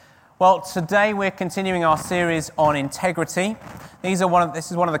Well, today we're continuing our series on integrity. This is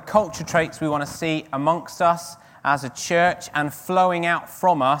one of the culture traits we want to see amongst us as a church and flowing out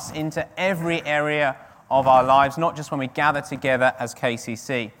from us into every area of our lives, not just when we gather together as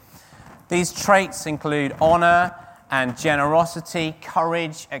KCC. These traits include honor and generosity,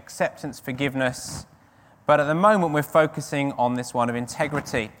 courage, acceptance, forgiveness. But at the moment we're focusing on this one of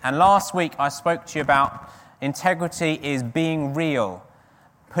integrity. And last week I spoke to you about integrity is being real,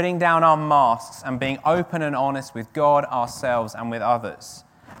 putting down our masks and being open and honest with God, ourselves, and with others.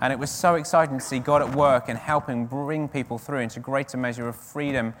 And it was so exciting to see God at work and helping bring people through into greater measure of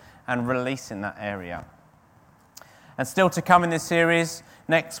freedom and release in that area. And still to come in this series,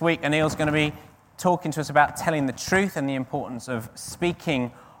 next week, Anil's going to be talking to us about telling the truth and the importance of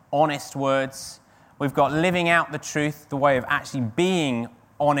speaking honest words. We've got living out the truth, the way of actually being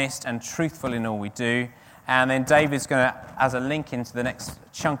honest and truthful in all we do. And then David's going to, as a link into the next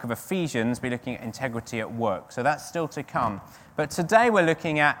chunk of Ephesians, be looking at integrity at work. So that's still to come. But today we're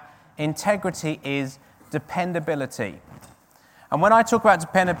looking at integrity is dependability. And when I talk about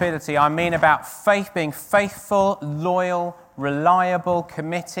dependability, I mean about faith being faithful, loyal, reliable,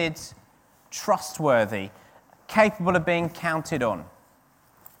 committed, trustworthy, capable of being counted on.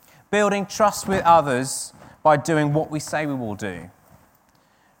 Building trust with others by doing what we say we will do.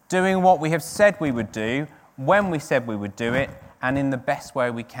 Doing what we have said we would do, when we said we would do it, and in the best way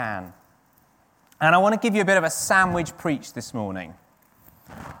we can. And I want to give you a bit of a sandwich preach this morning.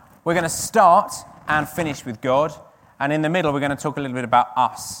 We're going to start and finish with God, and in the middle we're going to talk a little bit about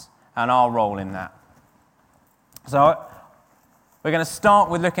us and our role in that. So we're going to start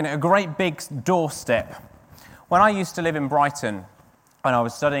with looking at a great big doorstep. When I used to live in Brighton, and I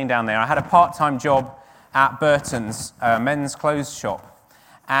was studying down there, I had a part-time job at Burton's men's clothes shop.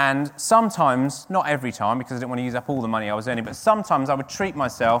 And sometimes, not every time, because I didn't want to use up all the money I was earning, but sometimes I would treat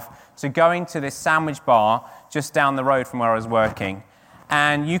myself to going to this sandwich bar just down the road from where I was working.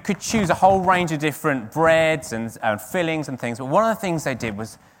 And you could choose a whole range of different breads and fillings and things. But one of the things they did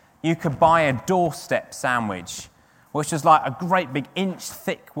was you could buy a doorstep sandwich, which was like a great big inch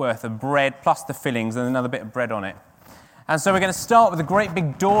thick worth of bread plus the fillings and another bit of bread on it. And so we're going to start with a great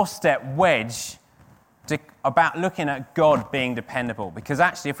big doorstep wedge about looking at God being dependable. Because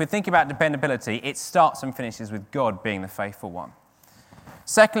actually, if we think about dependability, it starts and finishes with God being the faithful one.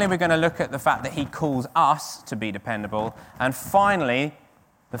 Secondly, we're going to look at the fact that he calls us to be dependable. And finally,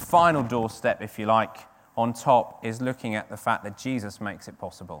 the final doorstep, if you like, on top is looking at the fact that Jesus makes it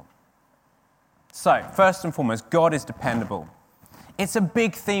possible. So, first and foremost, God is dependable. It's a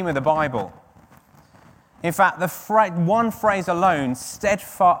big theme of the Bible. In fact, the one phrase alone,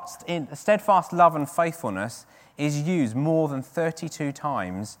 steadfast love and faithfulness, is used more than 32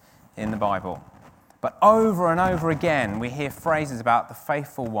 times in the Bible. But over and over again, we hear phrases about the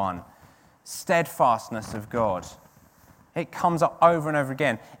faithful one, steadfastness of God. It comes up over and over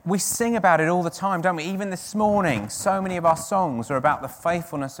again. We sing about it all the time, don't we? Even this morning, so many of our songs are about the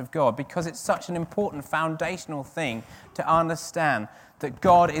faithfulness of God because it's such an important foundational thing to understand that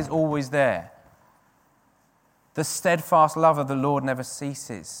God is always there. The steadfast love of the Lord never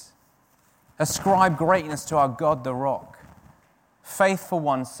ceases. Ascribe greatness to our God, the rock. Faithful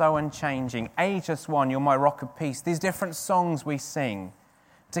one, so unchanging. Ageless one, you're my rock of peace. These different songs we sing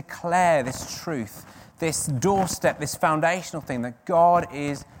declare this truth, this doorstep, this foundational thing that God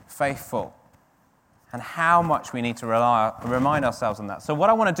is faithful and how much we need to remind ourselves on that. So what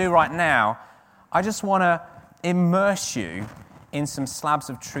I want to do right now, I just want to immerse you in some slabs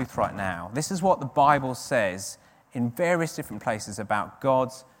of truth right now. This is what the Bible says in various different places about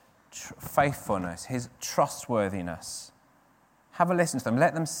God's faithfulness, his trustworthiness. Have a listen to them.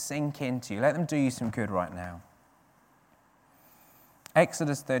 Let them sink into you. Let them do you some good right now.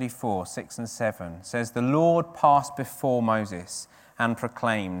 Exodus 34, 6 and 7 says, "The Lord passed before Moses and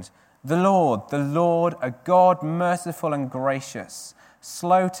proclaimed, the Lord, a God merciful and gracious,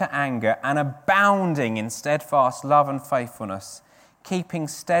 slow to anger and abounding in steadfast love and faithfulness, keeping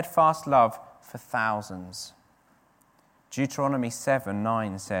steadfast love for thousands." Deuteronomy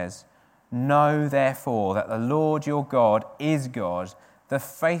 7:9 says, "Know therefore that the Lord your God is God, the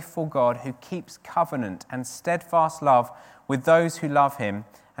faithful God who keeps covenant and steadfast love with those who love him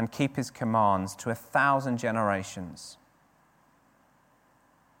and keep his commands to 1,000 generations."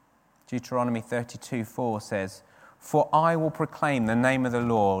 Deuteronomy 32:4 says, "For I will proclaim the name of the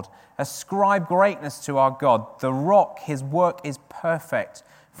Lord. Ascribe greatness to our God, the rock. His work is perfect,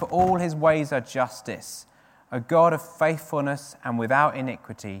 for all his ways are justice. A God of faithfulness and without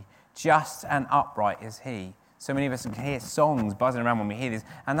iniquity, just and upright is he." So many of us can hear songs buzzing around when we hear this.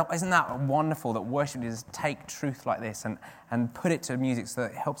 And isn't that wonderful that worship leaders take truth like this and put it to music so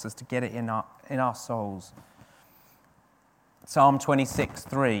that it helps us to get it in our souls? Psalm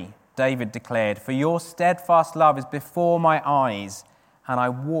 26:3, David declared, "For your steadfast love is before my eyes, and I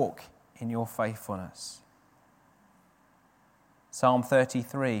walk in your faithfulness." Psalm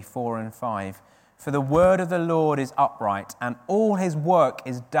 33:4 and 5, "For the word of the Lord is upright, and all his work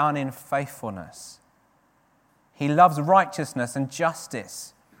is done in faithfulness. He loves righteousness and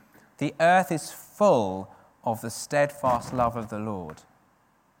justice. The earth is full of the steadfast love of the Lord."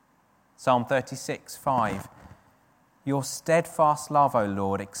 Psalm 36:5, "Your steadfast love, O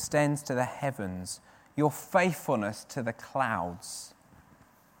Lord, extends to the heavens, your faithfulness to the clouds."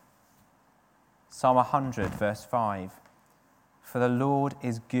 Psalm 100, verse 5, "For the Lord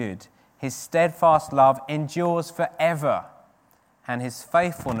is good. His steadfast love endures forever, and his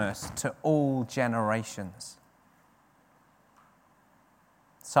faithfulness to all generations."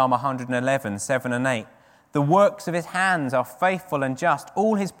 Psalm 111, 7 and 8, "The works of his hands are faithful and just.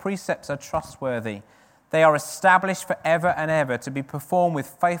 All his precepts are trustworthy. They are established forever and ever to be performed with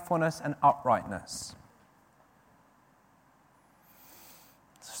faithfulness and uprightness."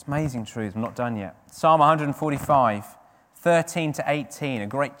 It's amazing truth. I'm not done yet. Psalm 145, 13 to 18, a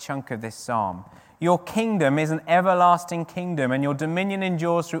great chunk of this psalm. "Your kingdom is an everlasting kingdom, and your dominion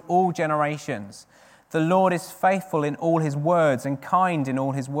endures through all generations. The Lord is faithful in all his words and kind in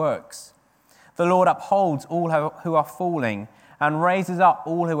all his works. The Lord upholds all who are falling and raises up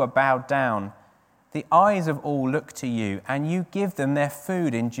all who are bowed down. The eyes of all look to you, and you give them their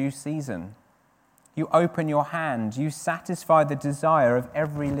food in due season. You open your hand, you satisfy the desire of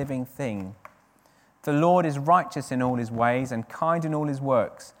every living thing. The Lord is righteous in all his ways and kind in all his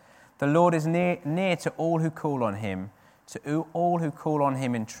works. The Lord is near to all who call on him, to all who call on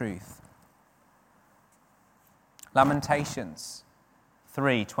him in truth." Lamentations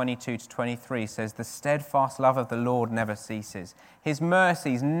 3:22 to 23 says, "The steadfast love of the Lord never ceases. His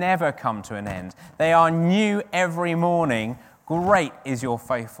mercies never come to an end. They are new every morning. Great is your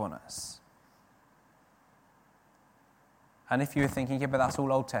faithfulness." And if you were thinking, yeah, but that's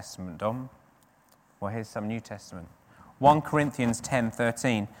all Old Testament, Dom. Well, here's some New Testament. 1 Corinthians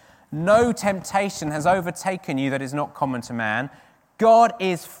 10:13. "No temptation has overtaken you that is not common to man. God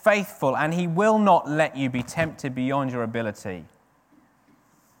is faithful, and he will not let you be tempted beyond your ability."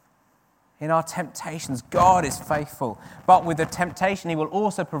 In our temptations, God is faithful. But with the temptation, he will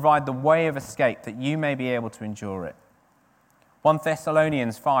also provide the way of escape that you may be able to endure it. 1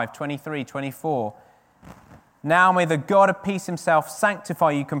 Thessalonians 5:23-24. "Now may the God of peace himself sanctify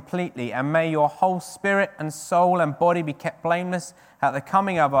you completely, and may your whole spirit and soul and body be kept blameless at the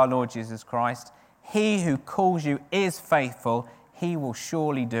coming of our Lord Jesus Christ. He who calls you is faithful. He will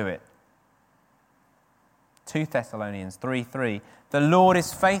surely do it." 2 Thessalonians 3:3. "The Lord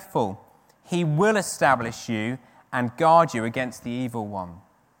is faithful. He will establish you and guard you against the evil one."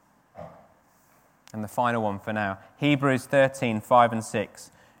 And the final one for now, Hebrews 13:5 and 6.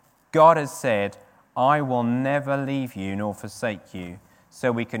 "God has said, I will never leave you nor forsake you.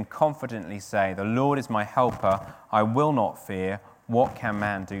 So we can confidently say, the Lord is my helper. I will not fear. What can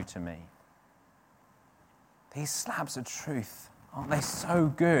man do to me?" These slabs of truth, aren't they so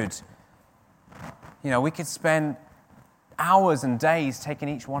good? You know, we could spend hours and days taking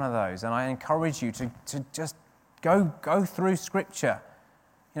each one of those, and I encourage you to just go through Scripture.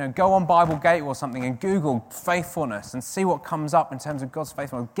 You know, go on Bible Gateway or something and Google faithfulness and see what comes up in terms of God's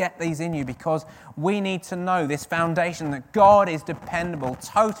faithfulness. Get these in you, because we need to know this foundation that God is dependable,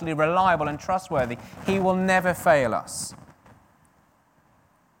 totally reliable and trustworthy. He will never fail us.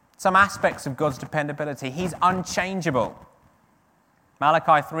 Some aspects of God's dependability: he's unchangeable.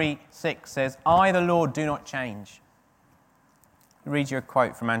 Malachi 3:6 says, "I, the Lord, do not change." I'll read you a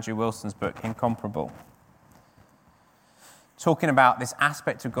quote from Andrew Wilson's book, Incomparable, talking about this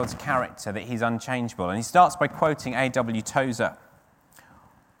aspect of God's character, that he's unchangeable. And he starts by quoting A.W. Tozer.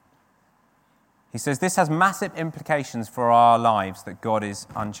 He says, "This has massive implications for our lives, that God is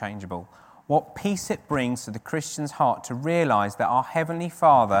unchangeable. What peace it brings to the Christian's heart to realize that our Heavenly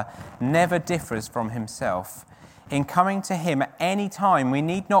Father never differs from himself. In coming to him at any time, we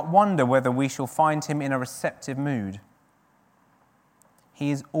need not wonder whether we shall find him in a receptive mood.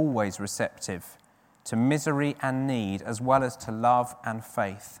 He is always receptive to misery and need, as well as to love and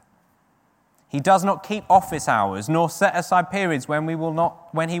faith. He does not keep office hours, nor set aside periods when he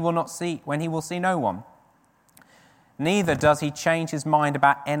will see no one. Neither does he change his mind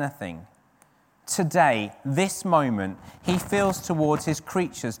about anything. Today, this moment, he feels towards his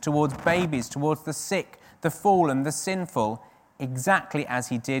creatures, towards babies, towards the sick, the fallen, the sinful, exactly as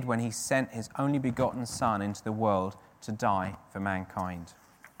he did when he sent his only begotten Son into the world to die for mankind.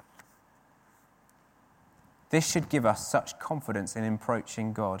 This should give us such confidence in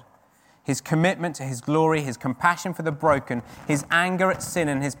approaching God. His commitment to his glory, his compassion for the broken, his anger at sin,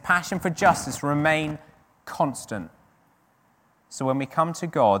 and his passion for justice remain constant. So when we come to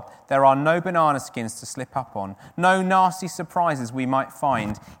God, there are no banana skins to slip up on, no nasty surprises we might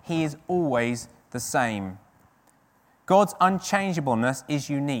find. He is always the same. God's unchangeableness is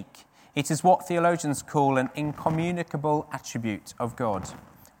unique. It is what theologians call an incommunicable attribute of God,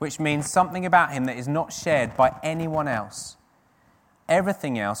 which means something about him that is not shared by anyone else.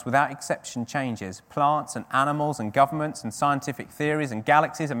 Everything else, without exception, changes. Plants and animals and governments and scientific theories and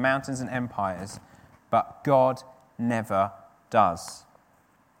galaxies and mountains and empires. But God never does.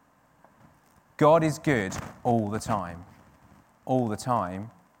 God is good all the time. All the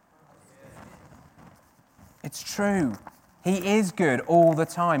time. It's true. He is good all the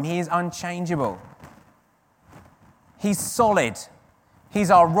time. He is unchangeable. He's solid.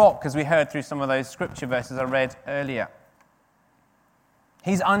 He's our rock, as we heard through some of those scripture verses I read earlier.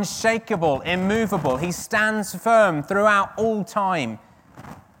 He's unshakable, immovable. He stands firm throughout all time.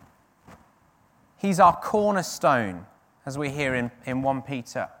 He's our cornerstone, as we hear in 1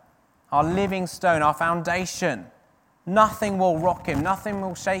 Peter. Our living stone, our foundation. Nothing will rock him. Nothing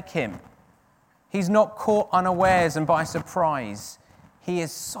will shake him. He's not caught unawares and by surprise. He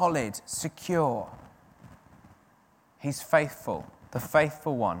is solid, secure. He's faithful, the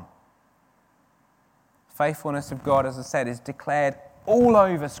faithful one. Faithfulness of God, as I said, is declared all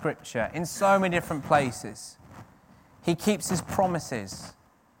over Scripture, in so many different places. He keeps his promises,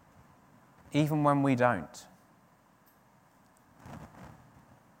 even when we don't.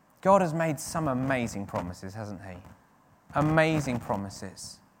 God has made some amazing promises, hasn't he? Amazing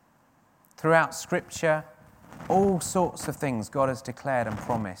promises. Throughout Scripture, all sorts of things God has declared and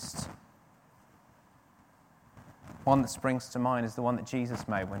promised. One that springs to mind is the one that Jesus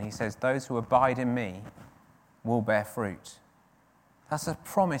made when he says, "Those who abide in me will bear fruit." That's a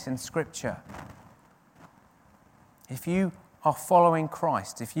promise in Scripture. If you are following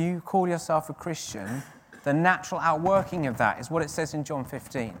Christ, if you call yourself a Christian, the natural outworking of that is what it says in John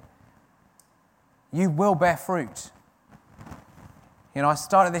 15. You will bear fruit. You know, I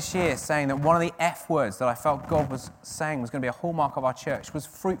started this year saying that one of the F words that I felt God was saying was going to be a hallmark of our church was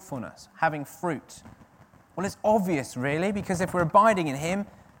fruitfulness, having fruit. Well, it's obvious, really, because if we're abiding in him,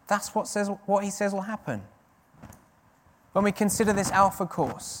 that's what he says will happen. When we consider this Alpha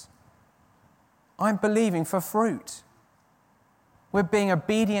course, I'm believing for fruit. We're being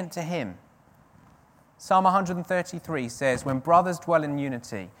obedient to him. Psalm 133 says, when brothers dwell in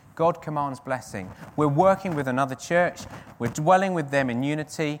unity, God commands blessing. We're working with another church. We're dwelling with them in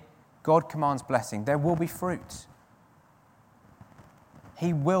unity. God commands blessing. There will be fruit.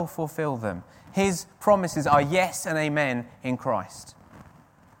 He will fulfill them. His promises are yes and amen in Christ.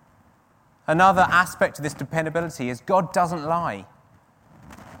 Another aspect of this dependability is God doesn't lie.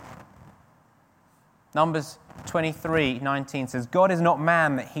 Numbers 23:19 says, God is not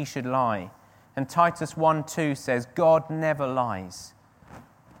man that he should lie. And Titus 1:2 says, God never lies.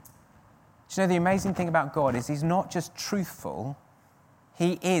 Do you know the amazing thing about God is he's not just truthful,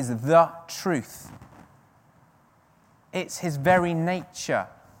 he is the truth. It's his very nature.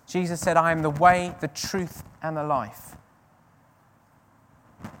 Jesus said, I am the way, the truth, and the life.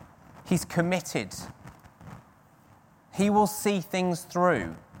 He's committed. He will see things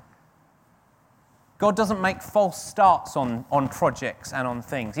through. God doesn't make false starts on projects and on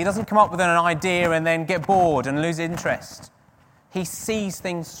things. He doesn't come up with an idea and then get bored and lose interest. He sees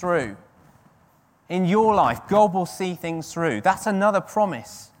things through. In your life, God will see things through. That's another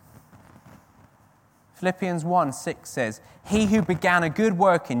promise. Philippians 1:6 says, he who began a good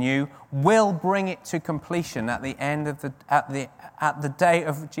work in you will bring it to completion at the end of the day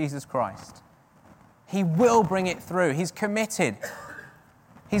of Jesus Christ. He will bring it through. He's committed.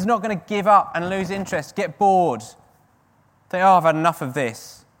 He's not going to give up and lose interest, get bored. Think, I've had enough of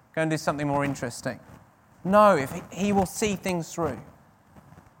this. Go and do something more interesting. No, he will see things through.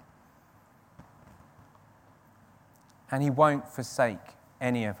 And he won't forsake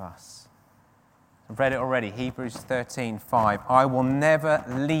any of us. I've read it already, Hebrews 13:5. I will never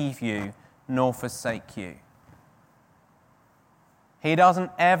leave you nor forsake you. He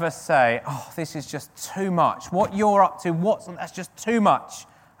doesn't ever say, oh, this is just too much. What you're up to, that's just too much.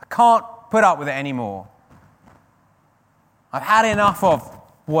 I can't put up with it anymore. I've had enough of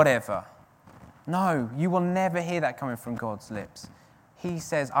whatever. No, you will never hear that coming from God's lips. He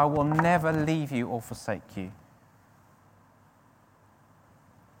says, I will never leave you or forsake you.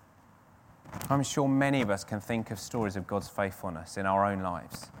 I'm sure many of us can think of stories of God's faithfulness in our own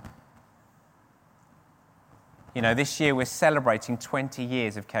lives. You know, this year we're celebrating 20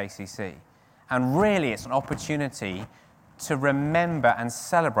 years of KCC. And really it's an opportunity to remember and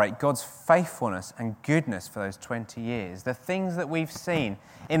celebrate God's faithfulness and goodness for those 20 years. The things that we've seen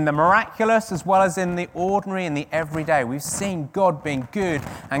in the miraculous as well as in the ordinary and the everyday. We've seen God being good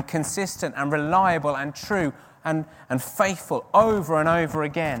and consistent and reliable and true and faithful over and over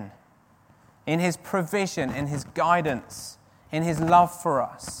again. In his provision, in his guidance, in his love for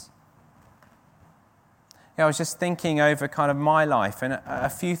us. I was just thinking over kind of my life, and a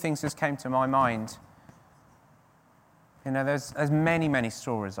few things just came to my mind. You know, there's many, many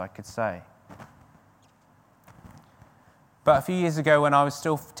stories I could say. But a few years ago, when I was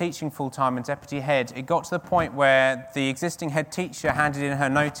still teaching full-time and deputy head, it got to the point where the existing head teacher handed in her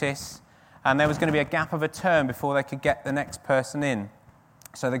notice, and there was going to be a gap of a term before they could get the next person in.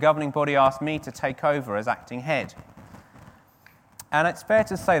 So the governing body asked me to take over as acting head. And it's fair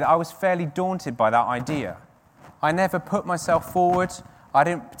to say that I was fairly daunted by that idea. I never put myself forward. I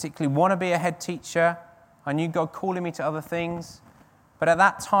didn't particularly want to be a head teacher. I knew God calling me to other things. But at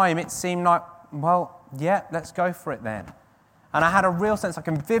that time, it seemed like, well, yeah, let's go for it then. And I had a real sense, I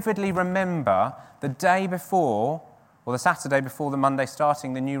can vividly remember the day before, or the Saturday before the Monday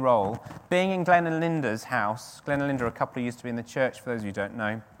starting the new role, being in Glenn and Linda's house. Glenn and Linda, a couple who used to be in the church, for those of you who don't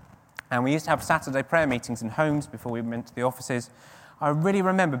know. And we used to have Saturday prayer meetings in homes before we went to the offices. I really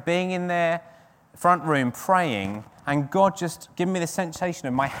remember being in their front room praying, and God just giving me the sensation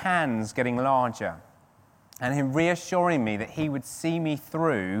of my hands getting larger, and him reassuring me that he would see me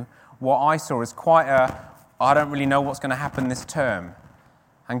through what I saw as quite I don't really know what's going to happen this term.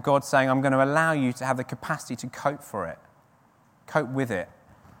 And God saying, I'm going to allow you to have the capacity to cope with it.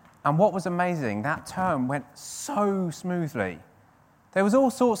 And what was amazing, that term went so smoothly. There was all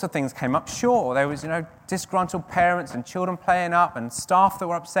sorts of things came up. Sure, there was, disgruntled parents and children playing up and staff that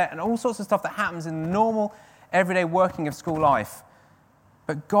were upset and all sorts of stuff that happens in the normal, everyday working of school life.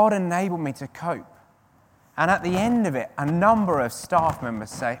 But God enabled me to cope. And at the end of it, a number of staff members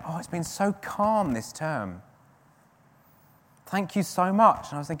say, oh, it's been so calm this term. Thank you so much.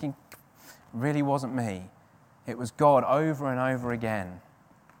 And I was thinking, it really wasn't me. It was God over and over again.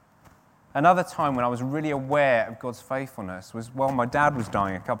 Another time when I was really aware of God's faithfulness was while my dad was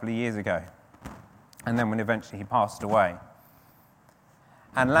dying a couple of years ago. And then when eventually he passed away.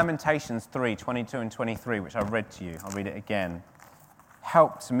 And Lamentations 3, 22 and 23, which I've read to you, I'll read it again,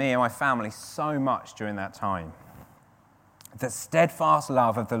 helped me and my family so much during that time. The steadfast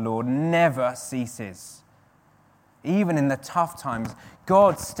love of the Lord never ceases. Even in the tough times,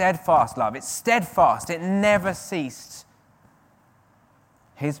 God's steadfast love, it's steadfast, it never ceased.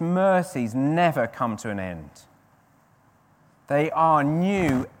 His mercies never come to an end. They are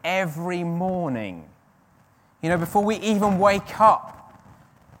new every morning. Before we even wake up,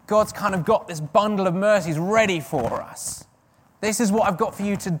 God's kind of got this bundle of mercies ready for us. This is what I've got for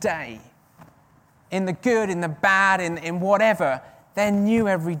you today. In the good, in the bad, in whatever, they're new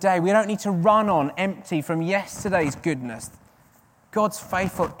every day. We don't need to run on empty from yesterday's goodness. God's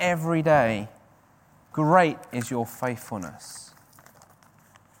faithful every day. Great is your faithfulness.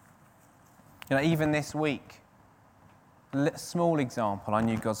 Even this week, small example, I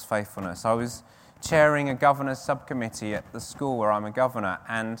knew God's faithfulness. I was chairing a governor's subcommittee at the school where I'm a governor,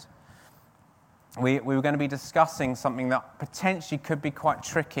 and we were going to be discussing something that potentially could be quite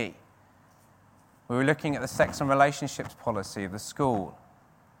tricky. We were looking at the sex and relationships policy of the school.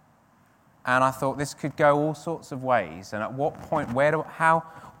 And I thought this could go all sorts of ways. And at what point, how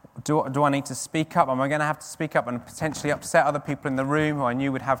do I need to speak up? Am I going to have to speak up and potentially upset other people in the room who I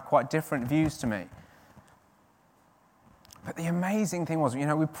knew would have quite different views to me? But the amazing thing was,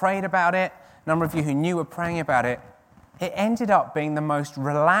 we prayed about it. A number of you who knew were praying about it. It ended up being the most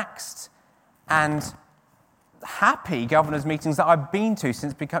relaxed and happy governors' meetings that I've been to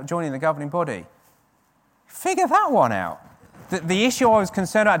since joining the governing body. Figure that one out. The issue I was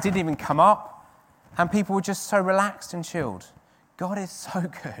concerned about didn't even come up, and people were just so relaxed and chilled. God is so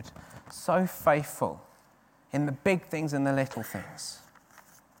good, so faithful in the big things and the little things.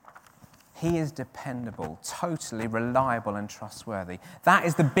 He is dependable, totally reliable and trustworthy. That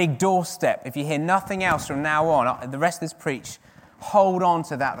is the big doorstep. If you hear nothing else from now on, the rest of this preach, hold on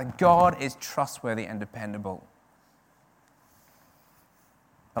to that God is trustworthy and dependable.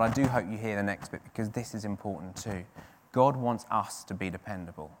 But I do hope you hear the next bit, because this is important too. God wants us to be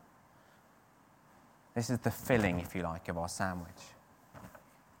dependable. This is the filling, if you like, of our sandwich.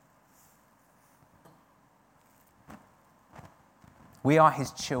 We are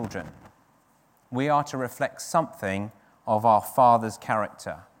his children. We are to reflect something of our Father's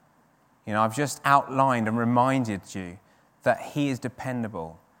character. I've just outlined and reminded you that he is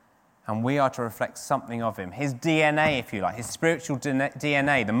dependable, and we are to reflect something of him. His DNA, if you like, his spiritual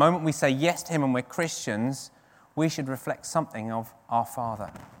DNA. The moment we say yes to him and we're Christians, we should reflect something of our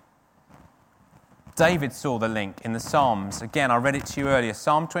Father. David saw the link in the Psalms. Again, I read it to you earlier.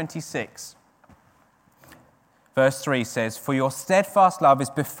 Psalm 26, verse 3 says, "For your steadfast love is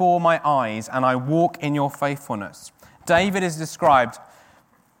before my eyes, and I walk in your faithfulness." David is described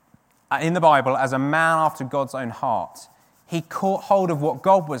in the Bible as a man after God's own heart. He caught hold of what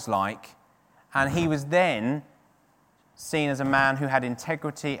God was like, and he was then seen as a man who had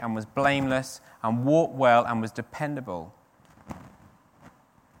integrity and was blameless and walked well and was dependable.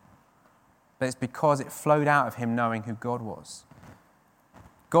 But it's because it flowed out of him knowing who God was.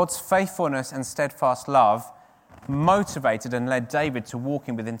 God's faithfulness and steadfast love motivated and led David to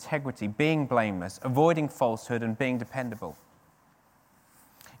walking with integrity, being blameless, avoiding falsehood, and being dependable.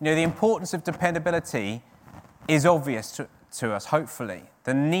 The importance of dependability is obvious to us, hopefully.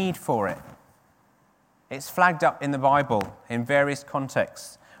 The need for it. It's flagged up in the Bible in various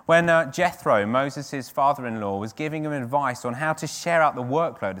contexts. When Jethro, Moses' father-in-law, was giving him advice on how to share out the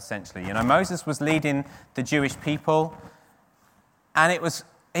workload, essentially. Moses was leading the Jewish people, and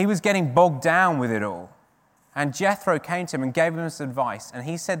he was getting bogged down with it all. And Jethro came to him and gave him this advice, and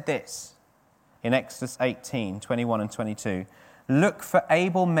he said this in Exodus 18, 21 and 22. "Look for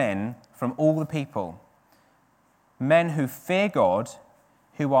able men from all the people, men who fear God,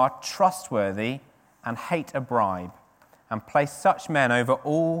 who are trustworthy and hate a bribe, and place such men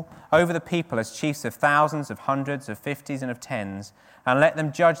over the people as chiefs of thousands, of hundreds, of fifties, and of tens, and let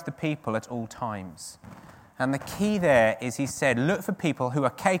them judge the people at all times." And the key there is, he said, look for people who are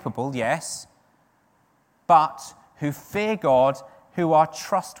capable, yes, but who fear God, who are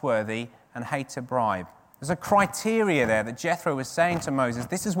trustworthy and hate a bribe. There's a criteria there that Jethro was saying to Moses,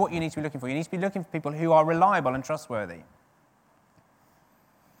 this is what you need to be looking for. You need to be looking for people who are reliable and trustworthy.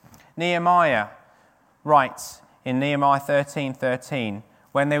 Nehemiah writes in Nehemiah 13:13,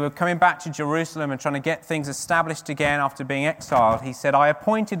 when they were coming back to Jerusalem and trying to get things established again after being exiled, he said, "I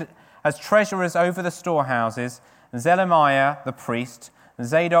appointed as treasurers over the storehouses Zelemiah the priest,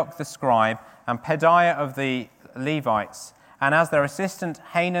 Zadok the scribe, and Pedaiah of the Levites, and as their assistant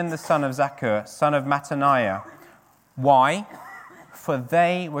Hanan the son of Zaccur, son of Mattaniah." Why? For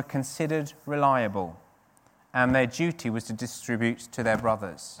they were considered reliable, and their duty was to distribute to their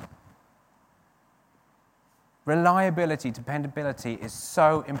brothers. Reliability, dependability is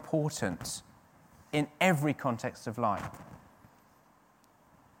so important in every context of life.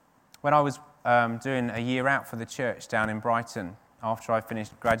 When I was doing a year out for the church down in Brighton, after I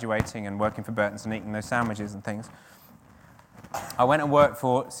finished graduating and working for Burton's and eating those sandwiches and things, I went and worked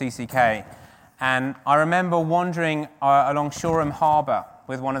for CCK, and I remember wandering along Shoreham Harbour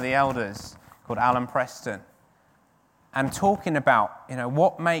with one of the elders called Alan Preston, and talking about,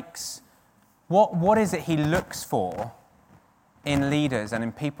 what is it he looks for in leaders and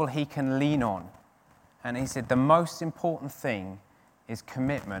in people he can lean on. And he said the most important thing is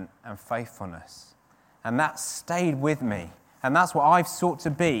commitment and faithfulness. And that stayed with me, and that's what I've sought to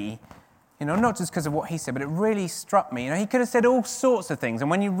be. Not just because of what he said, but it really struck me. He could have said all sorts of things.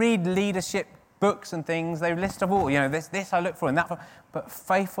 And when you read leadership books and things, they list of all, this I look for and that for. But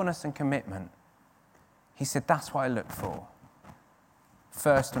faithfulness and commitment, he said, that's what I look for.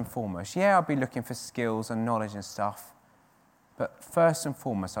 First and foremost. Yeah, I'll be looking for skills and knowledge and stuff. But first and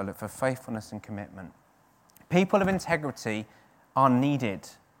foremost, I look for faithfulness and commitment. People of integrity are needed.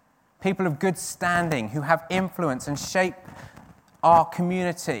 People of good standing who have influence and shape our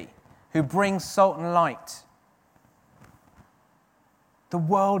community, who bring salt and light. The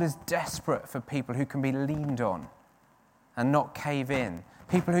world is desperate for people who can be leaned on and not cave in.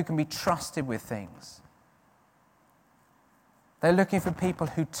 People who can be trusted with things. They're looking for people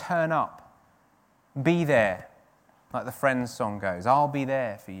who turn up, be there, like the Friends song goes, I'll be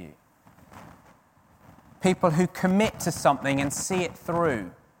there for you. People who commit to something and see it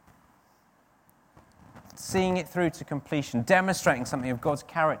through. Seeing it through to completion, demonstrating something of God's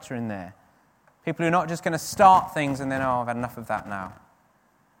character in there. People who are not just going to start things and then, I've had enough of that now.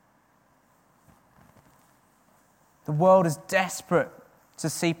 The world is desperate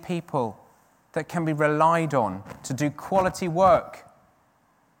to see people that can be relied on to do quality work,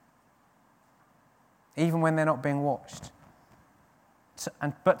 even when they're not being watched.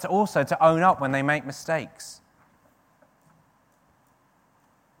 But also to own up when they make mistakes.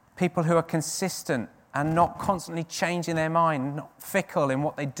 People who are consistent and not constantly changing their mind, not fickle in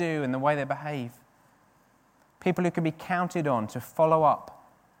what they do and the way they behave. People who can be counted on to follow up,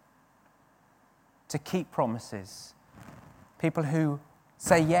 to keep promises. People who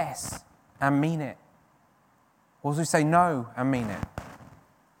say yes and mean it. Also say no and mean it.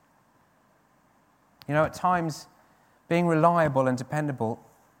 You know, at times, being reliable and dependable,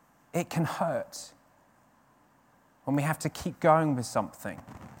 it can hurt when we have to keep going with something.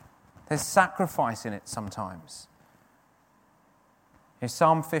 There's sacrifice in it sometimes. In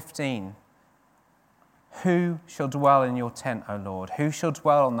Psalm 15, who shall dwell in your tent, O Lord? Who shall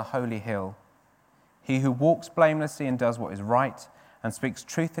dwell on the holy hill? He who walks blamelessly and does what is right and speaks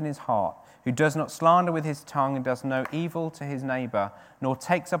truth in his heart, who does not slander with his tongue and does no evil to his neighbor, nor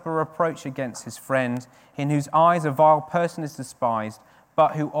takes up a reproach against his friend, in whose eyes a vile person is despised,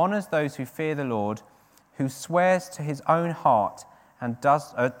 but who honors those who fear the Lord, who swears to his own heart and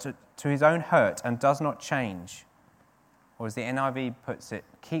does to his own hurt and does not change. Or as the NIV puts it,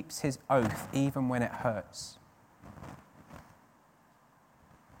 keeps his oath even when it hurts.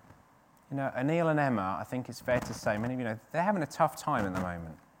 You know, Anil and Emma, I think it's fair to say, many of you know, they're having a tough time at the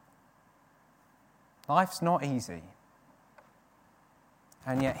moment. Life's not easy.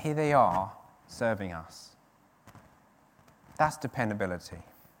 And yet here they are serving us. That's dependability.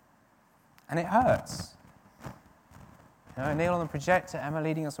 And it hurts. You know, Neil on the projector, Emma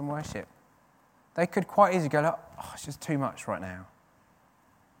leading us in worship. They could quite easily go, oh, it's just too much right now.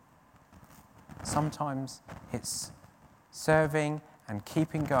 Sometimes it's serving and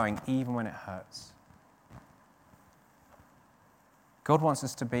keeping going even when it hurts. God wants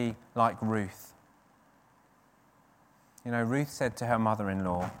us to be like Ruth. You know, Ruth said to her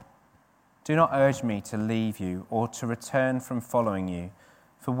mother-in-law, do not urge me to leave you or to return from following you.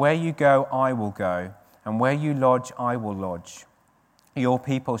 For where you go, I will go, and where you lodge, I will lodge. Your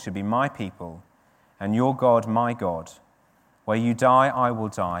people should be my people, and your God, my God. Where you die, I will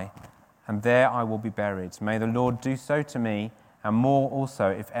die, and there I will be buried. May the Lord do so to me, and more also,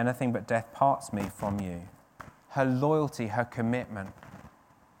 if anything but death parts me from you. Her loyalty, her commitment.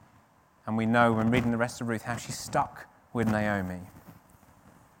 And we know when reading the rest of Ruth how she stuck with Naomi.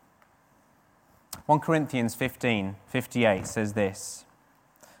 1 Corinthians 15:58 says this,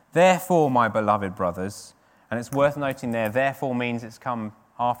 therefore, my beloved brothers, and it's worth noting there, therefore means it's come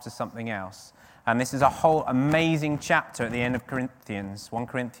after something else. And this is a whole amazing chapter at the end of Corinthians, 1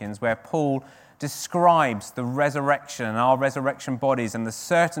 Corinthians, where Paul describes the resurrection and our resurrection bodies and the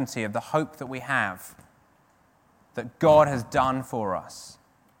certainty of the hope that we have that God has done for us.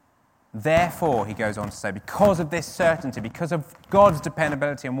 Therefore, he goes on to say, because of this certainty, because of God's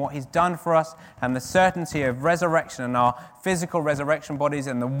dependability and what he's done for us and the certainty of resurrection and our physical resurrection bodies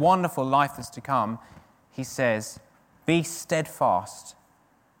and the wonderful life that's to come, he says, be steadfast,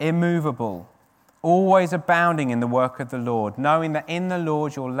 immovable, always abounding in the work of the Lord, knowing that in the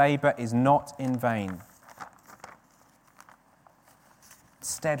Lord your labor is not in vain.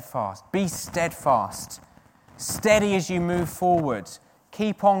 Steadfast. Be steadfast. Steady as you move forward.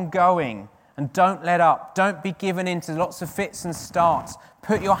 Keep on going and don't let up. Don't be given into lots of fits and starts.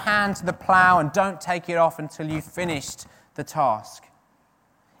 Put your hand to the plow and don't take it off until you've finished the task.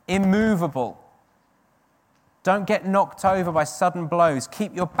 Immovable. Don't get knocked over by sudden blows.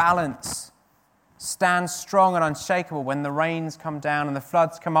 Keep your balance. Stand strong and unshakable when the rains come down and the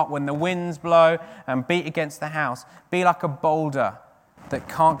floods come up, when the winds blow and beat against the house. Be like a boulder that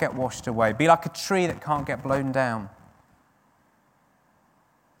can't get washed away. Be like a tree that can't get blown down.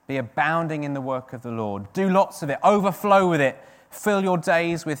 Be abounding in the work of the Lord. Do lots of it. Overflow with it. Fill your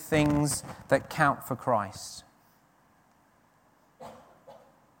days with things that count for Christ.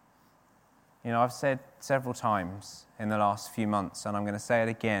 You know, I've said several times in the last few months, and I'm going to say it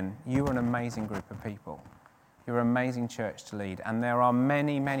again, you are an amazing group of people. You're an amazing church to lead. And there are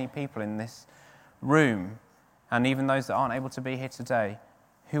many, many people in this room, and even those that aren't able to be here today,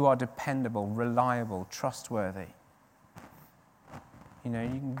 who are dependable, reliable, trustworthy. You know,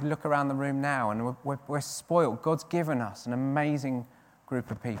 you can look around the room now, and we're spoiled. God's given us an amazing group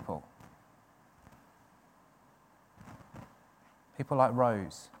of people. People like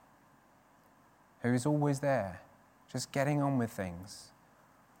Rose, who is always there, just getting on with things,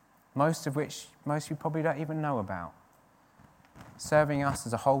 most of which most of you probably don't even know about. Serving us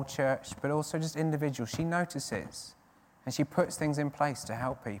as a whole church, but also just individuals. She notices, and she puts things in place to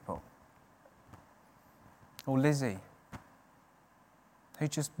help people. Or Lizzie, who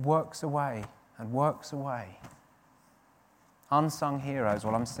just works away and works away. Unsung heroes,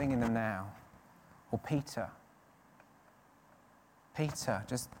 well, I'm singing them now. Or Peter,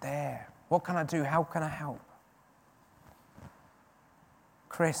 just there. What can I do? How can I help?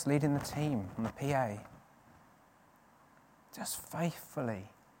 Chris leading the team on the PA. Just faithfully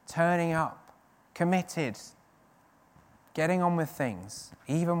turning up, committed, getting on with things,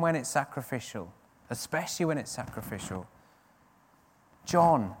 even when it's sacrificial, especially when it's sacrificial.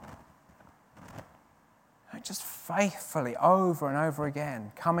 John, just faithfully over and over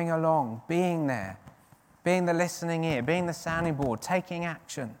again, coming along, being there, being the listening ear, being the sounding board, taking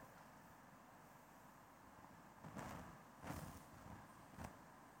action.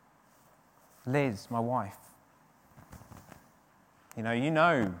 Liz, my wife, you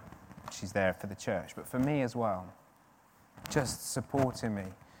know she's there for the church, but for me as well. Just supporting me,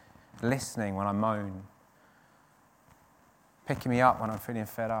 listening when I moan, picking me up when I'm feeling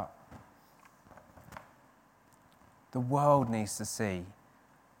fed up. The world needs to see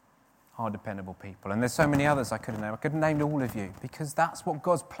our dependable people. And there's so many others I could have named. I could have named all of you because that's what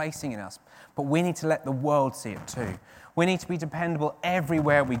God's placing in us. But we need to let the world see it too. We need to be dependable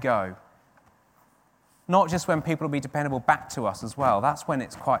everywhere we go. Not just when people will be dependable back to us as well. That's when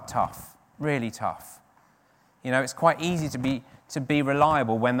it's quite tough, really tough. You know, it's quite easy to be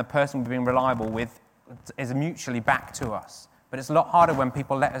reliable when the person we're being reliable with is mutually back to us. But it's a lot harder when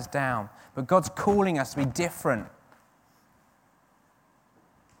people let us down. But God's calling us to be different.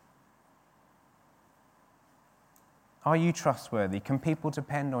 Are you trustworthy? Can people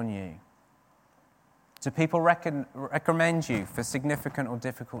depend on you? Do people recommend you for significant or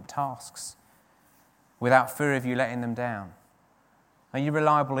difficult tasks without fear of you letting them down? Are you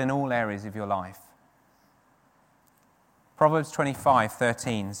reliable in all areas of your life? Proverbs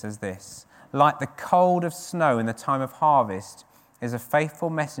 25:13 says this, like the cold of snow in the time of harvest is a faithful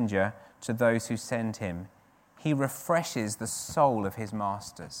messenger to those who send him. He refreshes the soul of his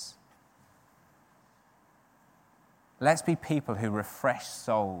masters. Let's be people who refresh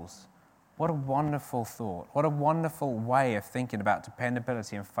souls. What a wonderful thought. What a wonderful way of thinking about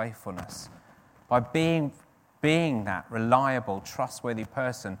dependability and faithfulness. By being that reliable, trustworthy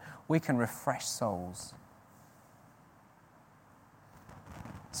person, we can refresh souls.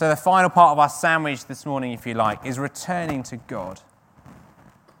 So the final part of our sandwich this morning, if you like, is returning to God.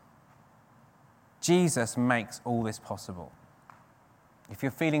 Jesus makes all this possible. If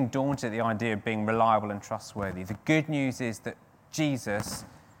you're feeling daunted at the idea of being reliable and trustworthy, the good news is that Jesus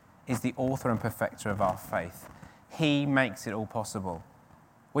is the author and perfecter of our faith. He makes it all possible.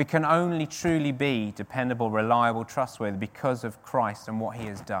 We can only truly be dependable, reliable, trustworthy because of Christ and what he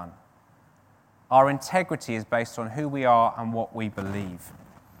has done. Our integrity is based on who we are and what we believe.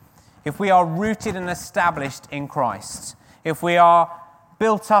 If we are rooted and established in Christ, if we are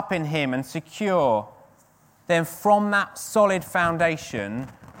built up in him and secure, then from that solid foundation,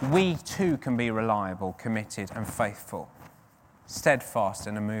 we too can be reliable, committed and faithful, steadfast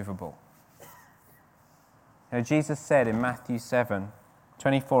and immovable. Jesus said in Matthew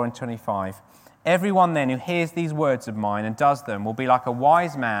 7:24 and 25, everyone then who hears these words of mine and does them will be like a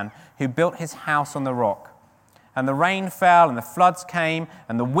wise man who built his house on the rock. And the rain fell and the floods came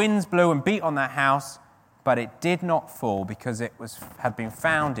and the winds blew and beat on that house, but it did not fall because it had been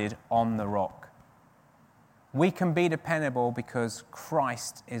founded on the rock. We can be dependable because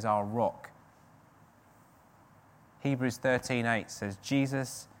Christ is our rock. Hebrews 13:8 says,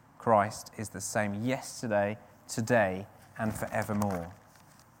 Jesus Christ is the same yesterday, today, and forevermore.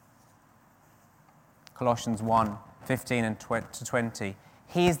 Colossians 1:15 and 20.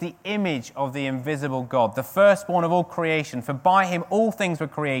 He is the image of the invisible God, the firstborn of all creation. For by him all things were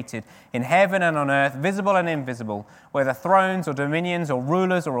created, in heaven and on earth, visible and invisible, whether thrones or dominions or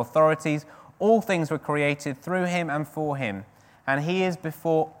rulers or authorities. All things were created through him and for him. And he is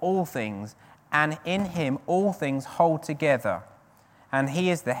before all things, and in him all things hold together. And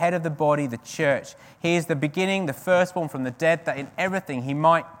he is the head of the body, the church. He is the beginning, the firstborn from the dead, that in everything he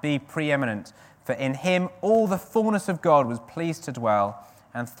might be preeminent. For in him all the fullness of God was pleased to dwell,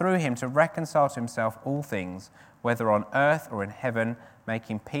 and through him to reconcile to himself all things, whether on earth or in heaven,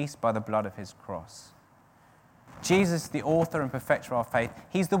 making peace by the blood of his cross. Jesus, the author and perfecter of our faith,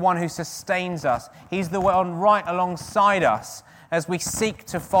 he's the one who sustains us. He's the one right alongside us as we seek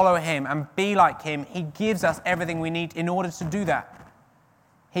to follow him and be like him. He gives us everything we need in order to do that.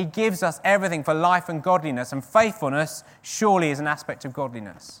 He gives us everything for life and godliness, and faithfulness surely is an aspect of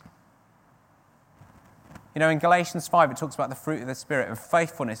godliness. You know, in Galatians 5, it talks about the fruit of the Spirit, and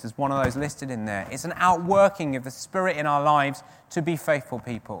faithfulness is one of those listed in there. It's an outworking of the Spirit in our lives to be faithful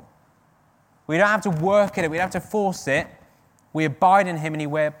people. We don't have to work at it. We don't have to force it. We abide in him and he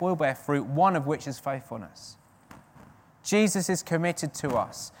will bear fruit, one of which is faithfulness. Jesus is committed to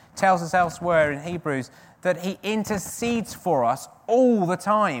us. Tells us elsewhere in Hebrews that he intercedes for us all the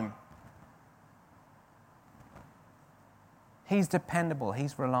time. He's dependable.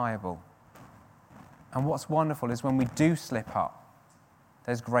 He's reliable. And what's wonderful is when we do slip up,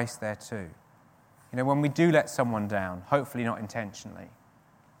 there's grace there too. You know, when we do let someone down, hopefully not intentionally,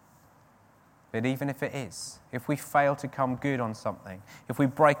 but even if it is, if we fail to come good on something, if we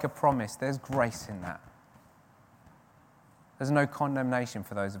break a promise, there's grace in that. There's no condemnation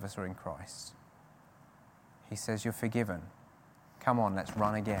for those of us who are in Christ. He says, you're forgiven. Come on, let's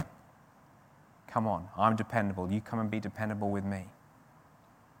run again. Come on, I'm dependable. You come and be dependable with me.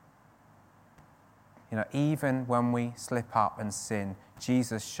 You know, even when we slip up and sin,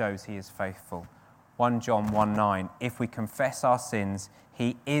 Jesus shows he is faithful. 1 John 1:9, if we confess our sins,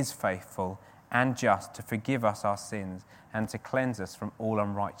 he is faithful and just to forgive us our sins and to cleanse us from all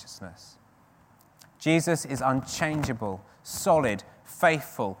unrighteousness. Jesus is unchangeable, solid,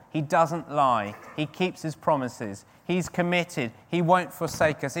 faithful. He doesn't lie. He keeps his promises. He's committed. He won't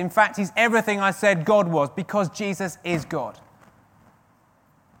forsake us. In fact, he's everything I said God was, because Jesus is God.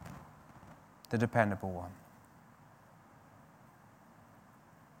 The dependable one.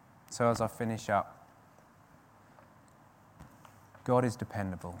 So as I finish up, God is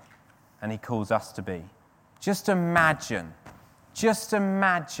dependable, and he calls us to be. Just imagine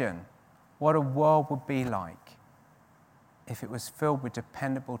what a world would be like if it was filled with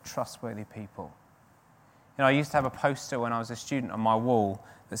dependable, trustworthy people. You know, I used to have a poster when I was a student on my wall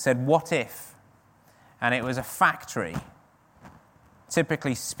that said, "What if?" And it was a factory,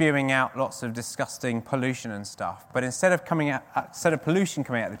 typically spewing out lots of disgusting pollution and stuff. But instead of pollution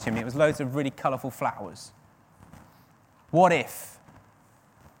coming out of the chimney, it was loads of really colourful flowers. What if?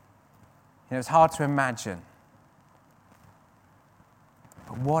 You know, it's hard to imagine.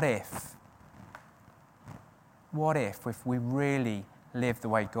 But what if? What if we really lived the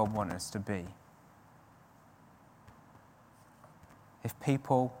way God wanted us to be? If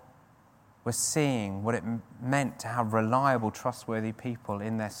people were seeing what it meant to have reliable, trustworthy people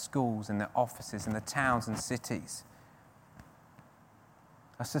in their schools, in their offices, in the towns and cities.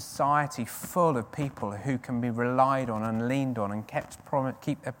 A society full of people who can be relied on and leaned on and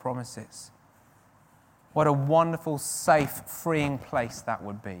keep their promises. What a wonderful, safe, freeing place that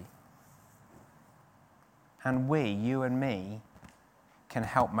would be. And we, you and me, can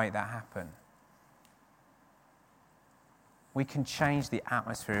help make that happen. We can change the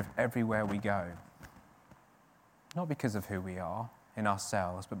atmosphere of everywhere we go. Not because of who we are in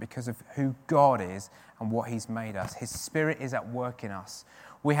ourselves, but because of who God is and what he's made us. His Spirit is at work in us.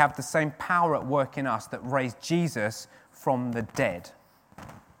 We have the same power at work in us that raised Jesus from the dead.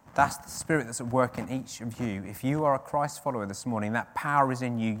 That's the Spirit that's at work in each of you. If you are a Christ follower this morning, that power is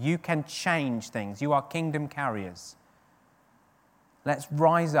in you. You can change things. You are kingdom carriers. Let's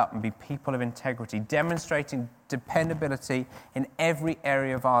rise up and be people of integrity, demonstrating dependability in every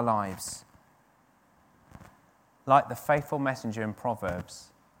area of our lives. Like the faithful messenger in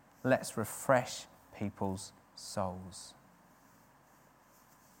Proverbs, let's refresh people's souls.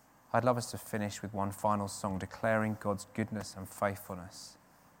 I'd love us to finish with one final song, declaring God's goodness and faithfulness.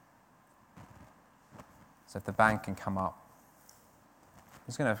 So if the band can come up. I'm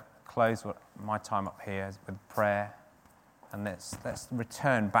just going to close my time up here with prayer. And let's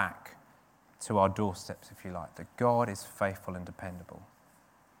return back to our doorsteps, if you like, that God is faithful and dependable.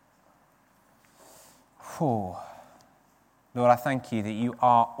 Lord, I thank you that you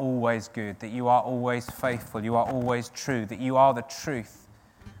are always good, that you are always faithful, you are always true, that you are the truth.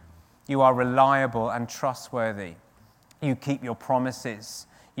 You are reliable and trustworthy. You keep your promises.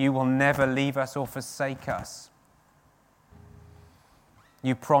 You will never leave us or forsake us.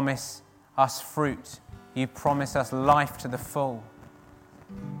 You promise us fruit. You promise us life to the full.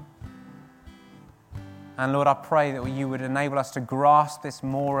 And Lord, I pray that you would enable us to grasp this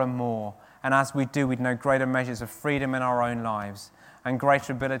more and more. And as we do, we'd know greater measures of freedom in our own lives and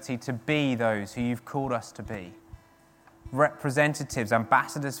greater ability to be those who you've called us to be. Representatives,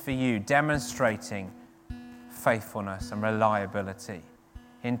 ambassadors for you, demonstrating faithfulness and reliability,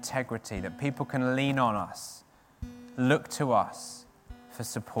 integrity, that people can lean on us, look to us for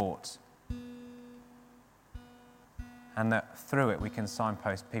support. And that through it we can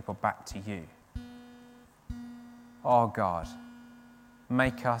signpost people back to you. Oh God,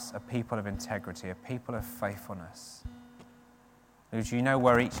 make us a people of integrity, a people of faithfulness. Lord, you know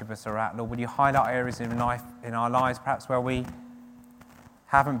where each of us are at. Lord, would you highlight areas in our lives perhaps where we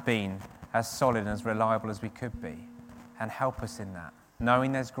haven't been as solid and as reliable as we could be, and help us in that,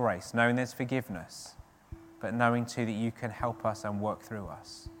 knowing there's grace, knowing there's forgiveness, but knowing too that you can help us and work through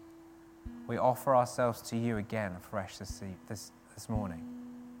us. We offer ourselves to you again afresh this morning.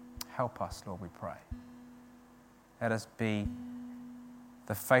 Help us, Lord, we pray. Let us be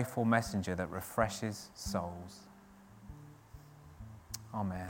the faithful messenger that refreshes souls. Amen.